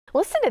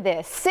Listen to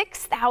this.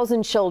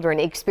 6,000 children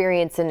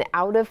experience an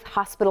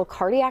out-of-hospital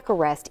cardiac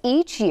arrest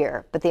each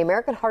year, but the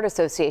American Heart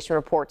Association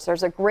reports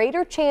there's a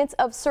greater chance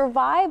of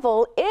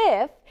survival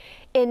if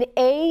an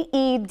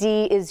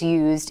AED is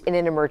used in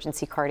an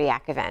emergency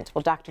cardiac event.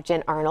 Well, Dr.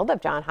 Jen Arnold of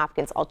Johns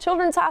Hopkins All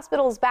Children's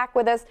Hospital is back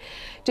with us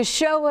to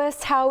show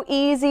us how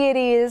easy it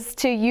is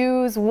to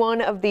use one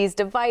of these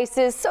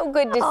devices. So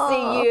good to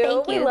see you.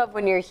 Thank you. We love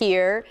when you're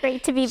here.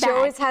 Great to be She back.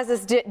 always has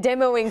us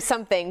demoing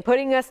something,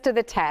 putting us to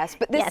the test.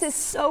 But this is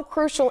so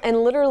crucial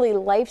and literally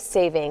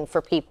life-saving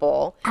for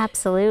people.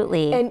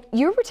 Absolutely. And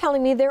you were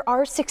telling me there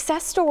are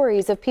success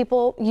stories of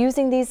people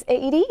using these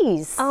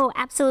AEDs. Oh,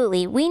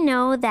 absolutely. We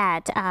know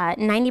that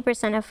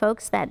 90% of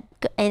folks that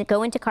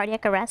go into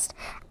cardiac arrest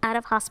out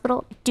of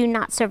hospital do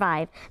not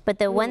survive. But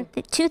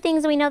the two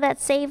things we know that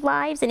save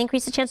lives and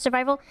increase the chance of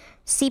survival: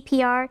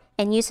 CPR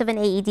and use of an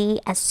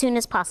AED as soon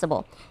as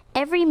possible.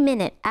 Every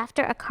minute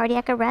after a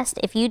cardiac arrest,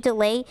 if you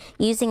delay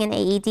using an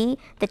AED,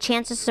 the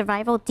chance of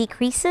survival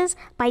decreases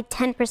by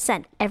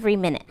 10% every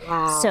minute.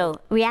 Wow. So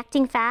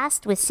reacting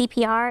fast with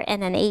CPR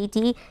and an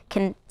AED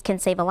can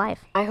save a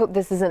life. I hope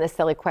this isn't a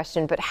silly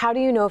question, but how do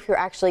you know if you're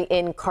actually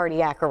in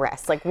cardiac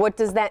arrest? Like, what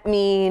does that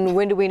mean?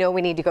 When do we know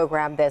we need to go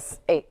grab this,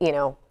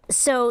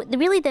 So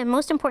really the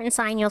most important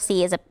sign you'll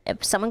see is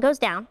if someone goes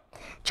down,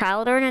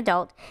 child or an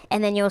adult,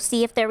 and then you'll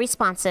see if they're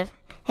responsive.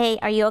 Hey,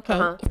 are you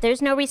okay? If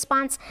there's no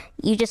response,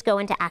 you just go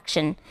into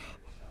action.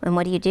 And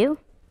what do?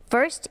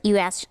 First, you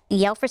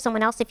yell for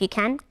someone else if you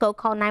can. Go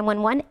call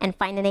 911 and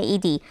find an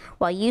AED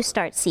while you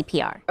start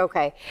CPR.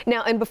 Okay.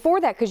 Now, and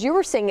before that, because you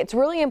were saying it's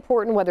really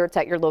important whether it's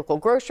at your local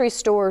grocery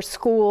store,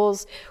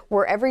 schools,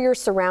 wherever your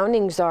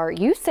surroundings are,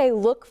 you say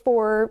look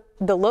for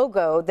the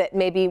logo that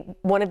maybe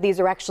one of these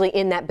are actually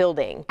in that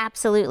building.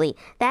 Absolutely.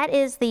 That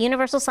is the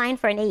universal sign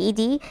for an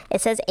AED.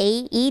 It says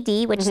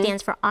AED, which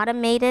stands for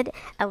Automated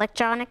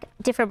Electronic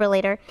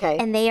Defibrillator. Okay.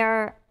 And they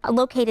are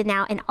located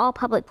now in all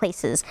public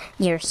places,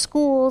 your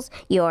schools,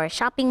 your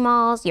shopping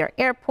malls, your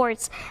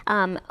airports,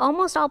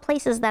 almost all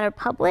places that are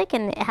public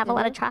and have a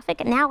lot of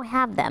traffic now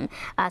have them.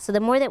 So the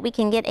more that we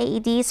can get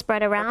AEDs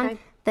spread around,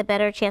 the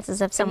better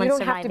chances of someone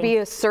surviving. You don't have to be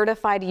a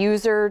certified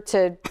user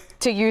to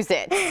use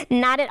it.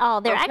 Not at all.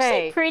 They're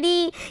actually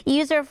pretty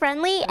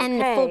user-friendly and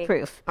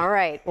foolproof. All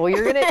right. Well,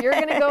 you're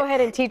gonna go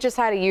ahead and teach us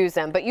how to use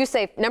them. But you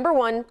say, number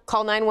one,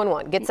 call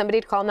 911. Get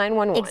somebody to call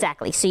 911.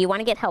 Exactly. So you want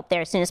to get help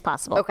there as soon as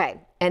possible. Okay.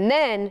 And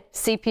then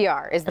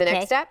CPR is the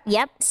next step?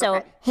 Yep.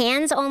 So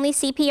hands-only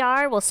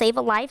CPR will save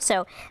a life.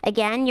 So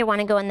again, you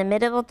want to go in the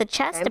middle of the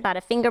chest, about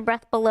a finger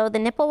breadth below the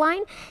nipple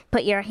line.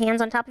 Put your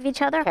hands on top of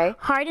each other,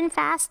 hard and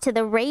fast to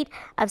the rate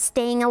of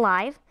staying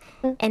alive.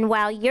 And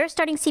while you're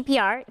starting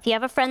CPR, if you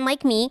have a friend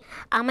like me,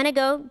 I'm going to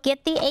go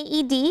get the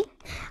AED.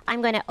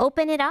 I'm going to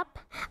open it up.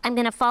 I'm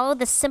going to follow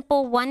the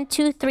simple 1,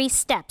 2, 3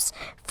 steps.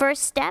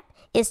 First step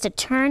is to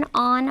turn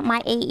on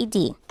my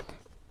AED.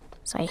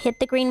 So I hit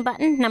the green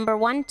button, number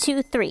 1,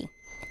 2, 3.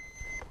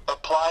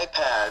 Apply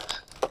pads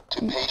to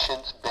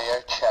patient's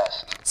bare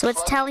chest. So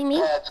it's telling me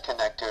pads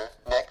connector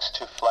next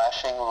to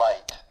flashing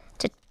light.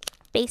 To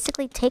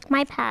basically take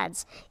my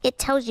pads. It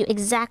tells you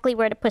exactly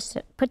where to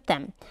put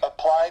them.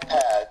 Apply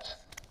pads,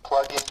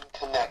 plug in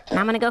connector. And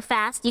I'm going to go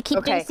fast. You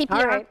keep doing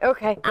CPR. All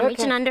right. I'm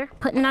reaching under,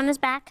 putting it on his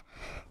back.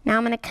 Now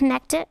I'm going to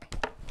connect it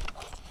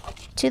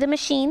to the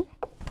machine.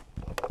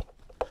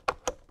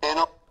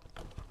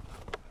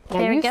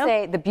 Now you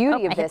say the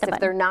beauty of this, if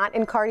they're not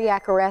in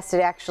cardiac arrest,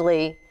 it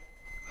actually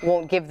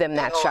won't give them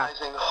that shock.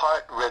 Analyzing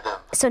heart rhythm.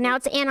 So now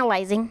it's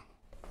analyzing.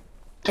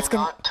 Do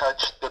not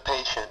touch the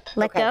patient.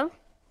 Let go.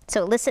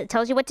 So listen, it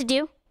tells you what to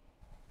do.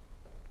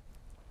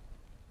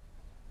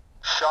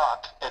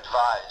 Shock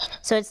advised.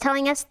 So it's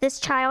telling us this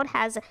child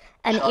has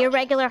an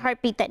irregular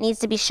heartbeat that needs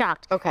to be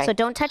shocked. So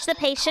don't touch the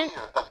patient.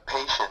 Of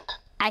patient.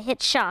 I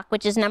hit shock,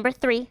 which is number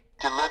 3.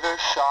 Deliver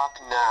shock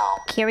now.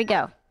 Here we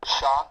go.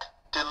 Shock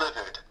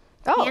delivered.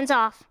 Hands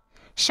off.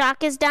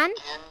 Shock is done.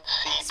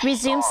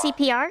 Resume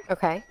CPR.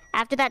 Okay.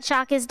 After that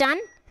shock is done,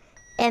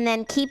 and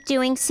then keep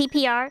doing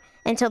CPR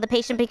until the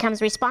patient becomes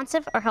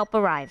responsive or help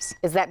arrives.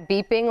 Is that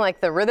beeping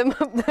like the rhythm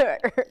of the...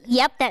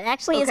 Yep, that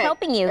actually is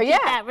helping you. Keep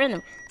that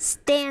rhythm.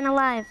 Staying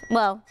alive.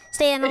 Well,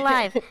 staying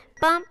alive.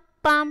 Bump,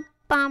 bump,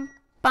 bump,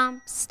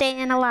 bump.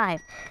 Staying alive.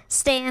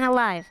 Staying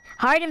alive.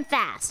 Hard and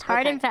fast.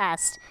 Hard and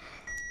fast.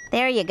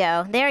 There you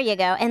go. There you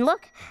go. And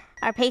look,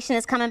 our patient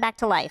is coming back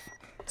to life.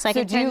 So I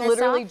can turn this off. Do you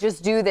literally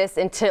just do this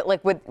until,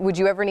 like, would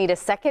you ever need a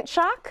second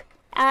shock?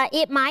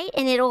 It might,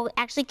 and it'll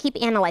actually keep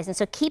analyzing.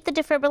 So keep the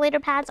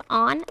defibrillator pads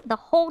on the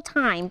whole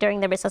time during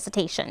the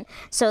resuscitation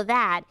so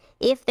that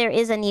if there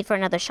is a need for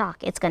another shock,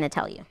 it's going to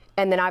tell you.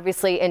 And then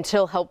obviously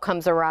until help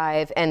comes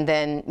arrive and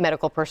then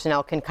medical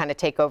personnel can kind of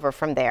take over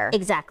from there.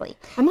 Exactly.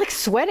 I'm like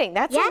sweating.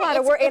 That's a lot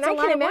of work. And I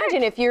can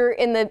imagine if you're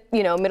in the,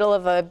 middle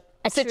of a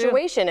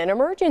situation, an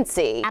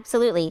emergency.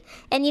 Absolutely.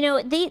 And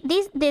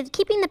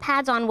keeping the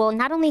pads on will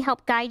not only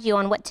help guide you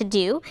on what to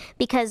do,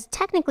 because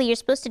technically you're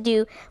supposed to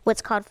do what's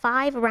called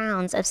 5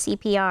 rounds of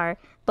CPR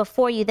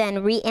before you then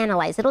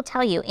reanalyze. It'll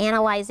tell you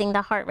analyzing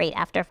the heart rate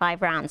after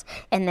 5 rounds,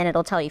 and then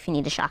it'll tell you if you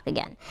need to shock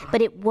again.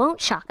 But it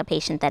won't shock a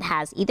patient that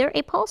has either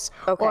a pulse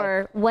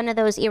or one of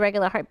those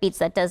irregular heartbeats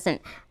that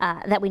doesn't,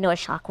 that we know a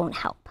shock won't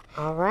help.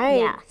 All right.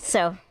 Yeah,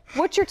 so.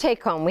 What's your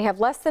take home? We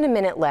have less than a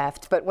minute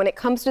left, but when it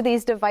comes to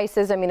these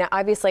devices, I mean,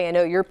 obviously I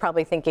know you're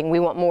probably thinking we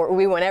want more,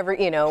 we want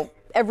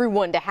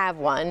everyone to have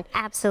one.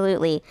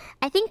 Absolutely.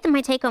 I think that my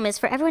take home is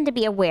for everyone to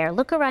be aware.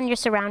 Look around your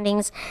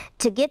surroundings,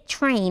 to get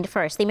trained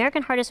first. The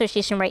American Heart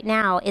Association right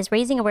now is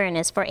raising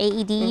awareness for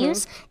AED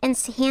use and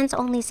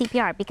hands-only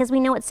CPR because we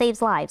know it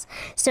saves lives.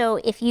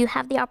 So if you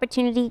have the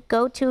opportunity,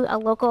 go to a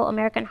local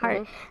American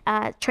Heart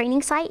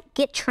training site,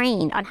 get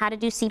trained on how to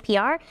do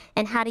CPR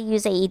and how to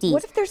use AEDs.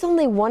 What if there's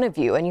only one of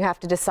you and you have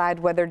to decide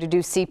whether to do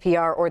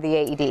CPR or the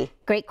AED?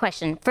 Great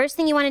question. First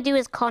thing you want to do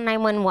is call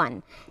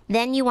 911.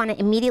 Then you want to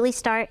immediately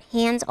start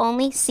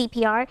hands-only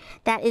CPR.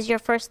 That is your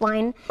first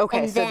line.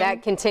 Okay, so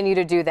that continue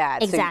to do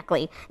that.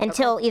 Exactly,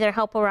 until either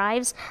help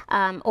arrives,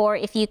 or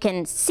if you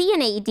can see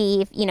an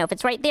AED, if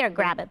it's right there,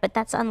 grab it. But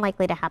that's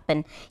unlikely to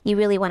happen. You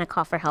really want to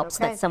call for help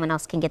so that someone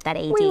else can get that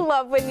AED. We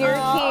love when you're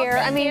here.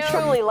 I mean,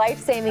 truly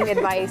life-saving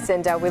advice,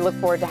 and we look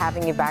forward to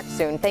having you back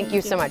soon. Thank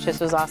you so much. This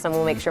was awesome.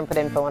 We'll make sure and put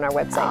info on our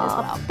website as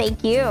well.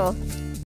 Thank you.